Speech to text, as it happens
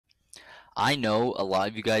I know a lot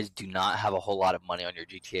of you guys do not have a whole lot of money on your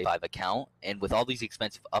GTA 5 account, and with all these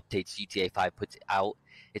expensive updates GTA 5 puts out,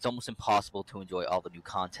 it's almost impossible to enjoy all the new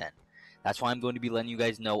content. That's why I'm going to be letting you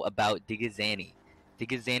guys know about DIGIZANI.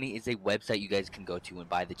 DIGIZANI is a website you guys can go to and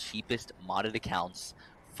buy the cheapest modded accounts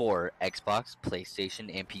for Xbox,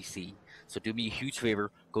 PlayStation, and PC. So do me a huge favor,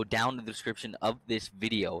 go down in the description of this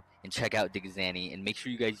video and check out DIGIZANI, and make sure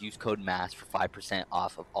you guys use code MASS for 5%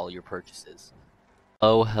 off of all your purchases.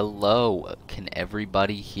 Oh, hello. Can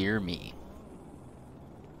everybody hear me?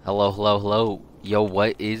 Hello, hello, hello. Yo,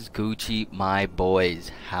 what is Gucci, my boys?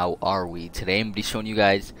 How are we? Today I'm going to be showing you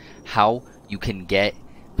guys how you can get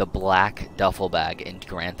the black duffel bag in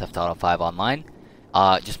Grand Theft Auto 5 Online.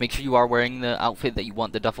 Just make sure you are wearing the outfit that you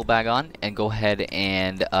want the duffel bag on, and go ahead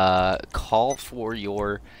and call for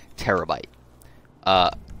your terabyte.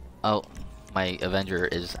 Oh, my Avenger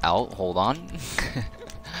is out. Hold on.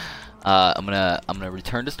 I'm gonna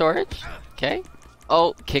return to storage. Okay.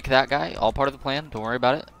 Oh, kick that guy. All part of the plan. Don't worry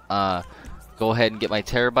about it. Go ahead and get my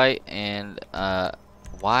terabyte and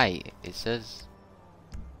why? It says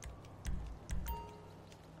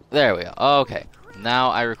there we go. Okay. Now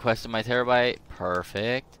I requested my terabyte.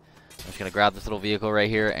 Perfect. I'm just gonna grab this little vehicle right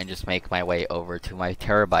here and just make my way over to my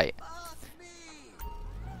terabyte.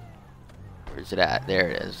 Where's it at? There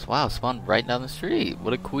it is. Wow, spawned right down the street.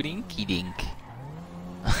 What a quidinky dink.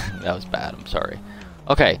 That was bad, I'm sorry.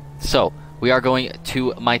 Okay, so we are going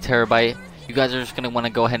to my terabyte. You guys are just going to want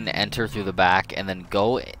to go ahead and enter through the back and then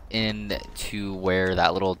go in to where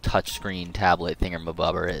that little touchscreen tablet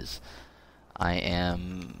thingamabobber is. I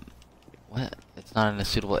am... What? It's not in a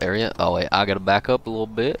suitable area? Oh wait, I gotta back up a little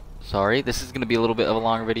bit. Sorry, this is going to be a little bit of a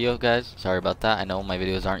longer video, guys. Sorry about that. I know my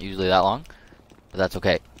videos aren't usually that long, but that's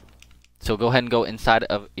okay. So go ahead and go inside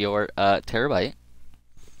of your terabyte.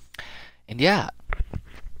 And yeah.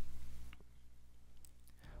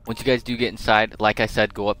 Once you guys do get inside, like I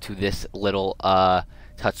said, go up to this little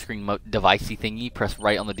touchscreen devicey thingy, press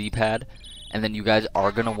right on the D-pad, and then you guys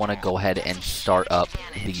are going to want to go ahead and start up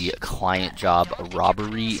the client job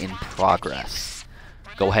robbery in progress.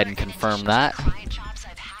 Go ahead and confirm that.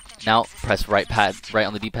 Now press right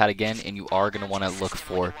on the D-pad again, and you are going to want to look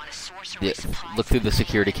through the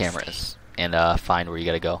security cameras and find where you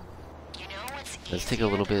got to go. Let's take a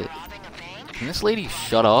little bit. Can this lady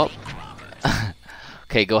shut up?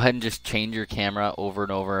 Okay, go ahead and just change your camera over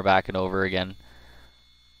and over, back and over again.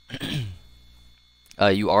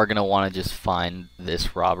 You are going to want to just find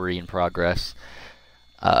this robbery in progress.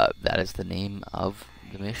 That is the name of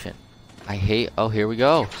the mission. Oh, here we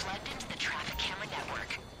go.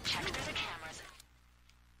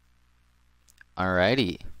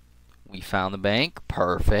 Alrighty. We found the bank.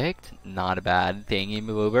 Perfect. Not a bad thingy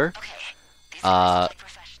mover.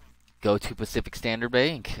 Go to Pacific Standard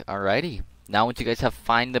Bank. Alrighty. Now once you guys have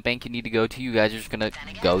find the bank you need to go to, you guys are just going to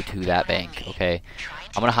go to that bank, okay?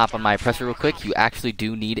 I'm going to hop on my oppressor real quick. You actually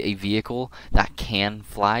do need a vehicle that can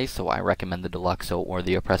fly, so I recommend the Deluxo or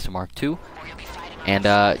the Oppressor Mark II. And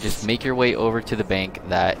just make your way over to the bank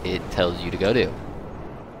that it tells you to go to.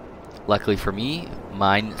 Luckily for me,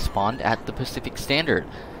 mine spawned at the Pacific Standard.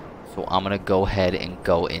 So I'm going to go ahead and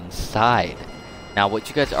go inside. Now what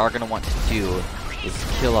you guys are going to want to do is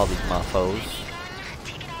kill all these muffos.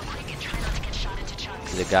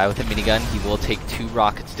 The guy with a minigun, he will take 2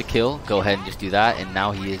 rockets to kill. Go ahead and just do that, and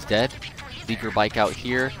now he is dead. Leave your bike out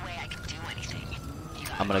here.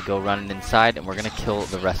 I'm gonna go running inside, and we're gonna kill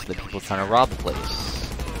the rest of the people trying to rob the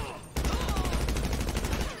place.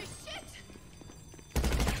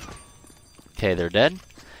 Okay, they're dead.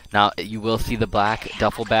 Now you will see the black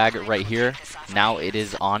duffel bag right here. Now it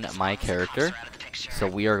is on my character, so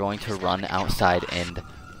we are going to run outside and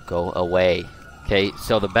go away. Okay,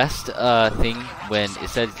 so the best thing when it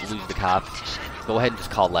says lose the cops, go ahead and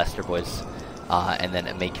just call Lester, boys, and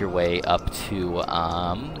then make your way up to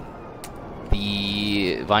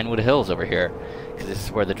the Vinewood Hills over here, because this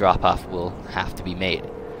is where the drop-off will have to be made.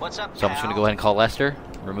 What's up, so I'm just going to go ahead and call Lester,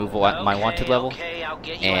 remove my wanted level,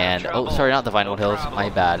 and oh, sorry, not the Vinewood Hills, my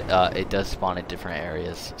bad. It does spawn in different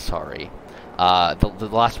areas. Sorry. The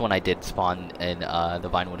last one I did spawn in the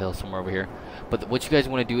Vinewood Hills somewhere over here. But what you guys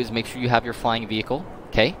want to do is make sure you have your flying vehicle,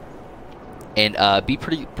 okay? And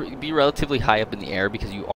be relatively high up in the air,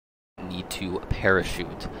 because you need to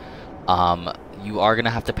parachute. You are gonna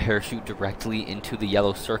have to parachute directly into the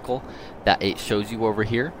yellow circle that it shows you over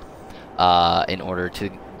here, in order to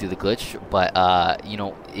do the glitch. But you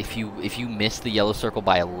know, if you miss the yellow circle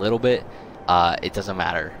by a little bit, it doesn't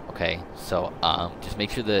matter, okay? So just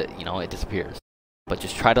make sure that it disappears. But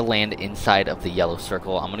just try to land inside of the yellow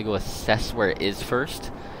circle. I'm gonna go assess where it is first.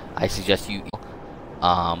 I suggest you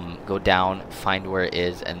go down, find where it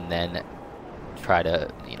is, and then try to,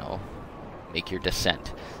 you know, make your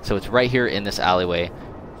descent. So it's right here in this alleyway.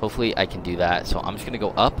 Hopefully I can do that. So I'm just gonna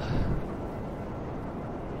go up.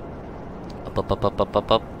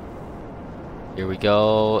 Up. Here we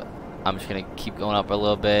go. I'm just gonna keep going up a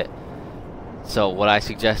little bit. So what I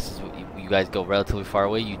suggest is you guys go relatively far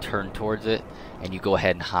away, you turn towards it, and you go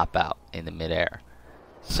ahead and hop out in the midair.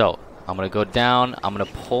 So I'm gonna go down, I'm gonna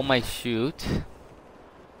pull my chute,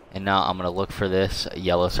 and now I'm gonna look for this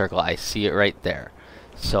yellow circle. I see it right there.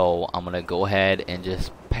 So I'm gonna go ahead and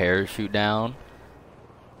just parachute down.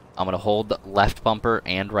 I'm gonna hold left bumper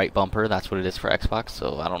and right bumper. That's what it is for Xbox,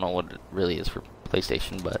 so I don't know what it really is for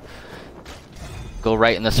PlayStation, but go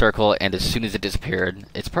right in the circle, and as soon as it disappeared,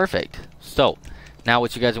 it's perfect. So now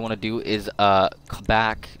what you guys want to do is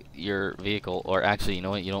back your vehicle, or actually, you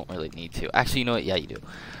know what, you don't really need to. Actually, you know what, yeah, you do.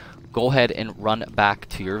 Go ahead and run back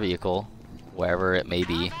to your vehicle, wherever it may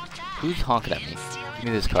be. Who's honking at me? Give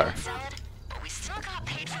me this car.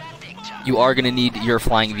 You are gonna need your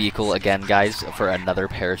flying vehicle again, guys, for another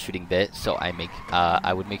parachuting bit. So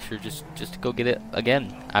I would make sure just to go get it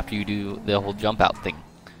again after you do the whole jump out thing.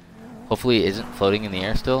 Hopefully it isn't floating in the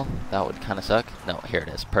air still. That would kind of suck. No, here it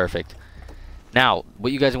is. Perfect. Now,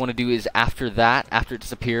 what you guys want to do is after it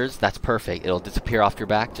disappears, that's perfect. It'll disappear off your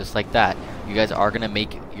back just like that. You guys are gonna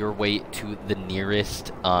make your way to the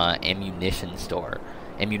nearest ammunition store.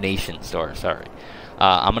 Sorry.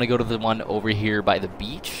 I'm gonna go to the one over here by the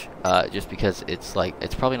beach, just because it's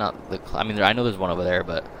probably not the. I mean, I know there's one over there,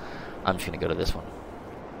 but I'm just gonna go to this one.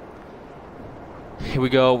 Here we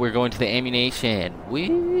go. We're going to the ammunition.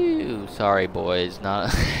 Woo! Sorry, boys.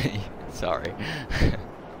 Not sorry.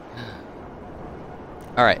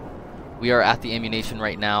 All right, we are at the ammunition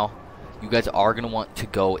right now. You guys are gonna want to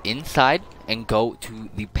go inside and go to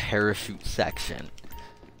the parachute section.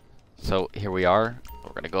 So here we are.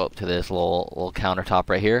 We're gonna go up to this little countertop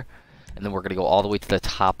right here, and then we're gonna go all the way to the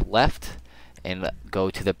top left and go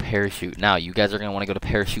to the parachute. Now you guys are gonna want to go to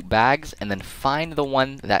parachute bags, and then find the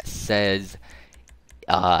one that says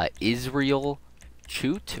Israel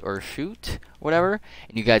shoot or whatever,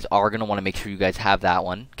 and you guys are gonna want to make sure you guys have that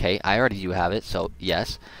one. Okay, I already do have it, so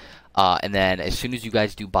yes. And then as soon as you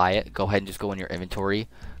guys do buy it, go ahead and just go in your inventory,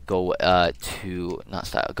 go go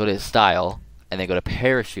to style, and then go to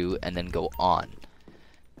parachute, and then go on.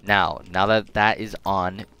 Now that that is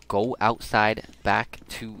on, go outside back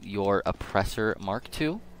to your oppressor Mark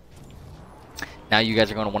II. Now you guys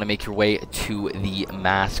are going to want to make your way to the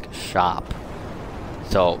mask shop.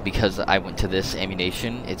 So because I went to this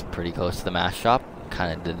ammunition, it's pretty close to the mask shop.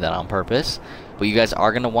 Kind of did that on purpose. But you guys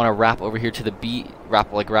are going to want to wrap over here to the beach,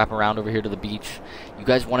 wrap around over here to the beach. You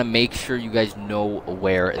guys want to make sure you guys know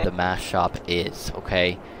where the mask shop is,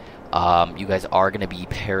 okay? You guys are going to be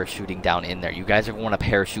parachuting down in there. You guys are going to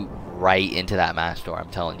parachute right into that mask door, I'm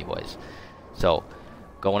telling you boys. So,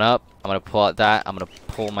 going up, I'm going to pull out that. I'm going to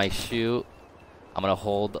pull my chute. I'm going to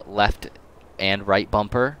hold left and right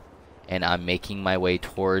bumper. And I'm making my way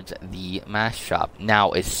towards the mask shop.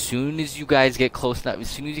 Now, as soon as you guys get close enough, as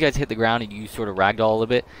soon as you guys hit the ground and you sort of ragdoll a little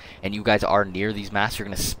bit, and you guys are near these masks, you're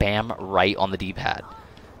going to spam right on the D-pad.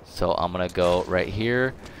 So, I'm going to go right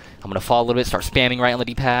here. I'm going to fall a little bit, start spamming right on the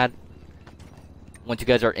D-pad. Once you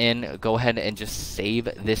guys are in, go ahead and just save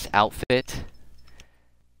this outfit.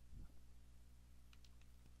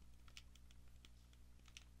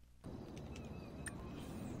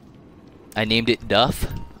 I named it Duff.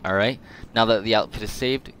 Alright, now that the outfit is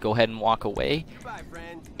saved, go ahead and walk away.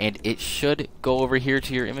 And it should go over here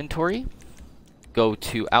to your inventory. Go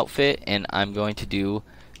to outfit, and I'm going to do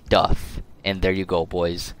Duff. And there you go,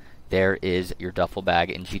 boys. There is your duffel bag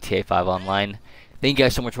in GTA 5 Online. Thank you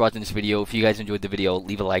guys so much for watching this video. If you guys enjoyed the video,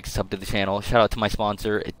 leave a like, sub to the channel. Shout out to my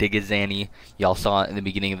sponsor, DIGIZANI. Y'all saw it in the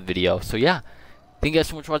beginning of the video. So yeah, thank you guys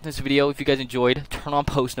so much for watching this video. If you guys enjoyed, turn on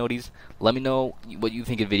post noties. Let me know what you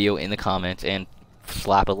think of the video in the comments, and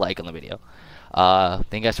slap a like on the video.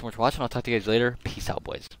 Thank you guys so much for watching. I'll talk to you guys later. Peace out,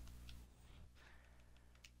 boys.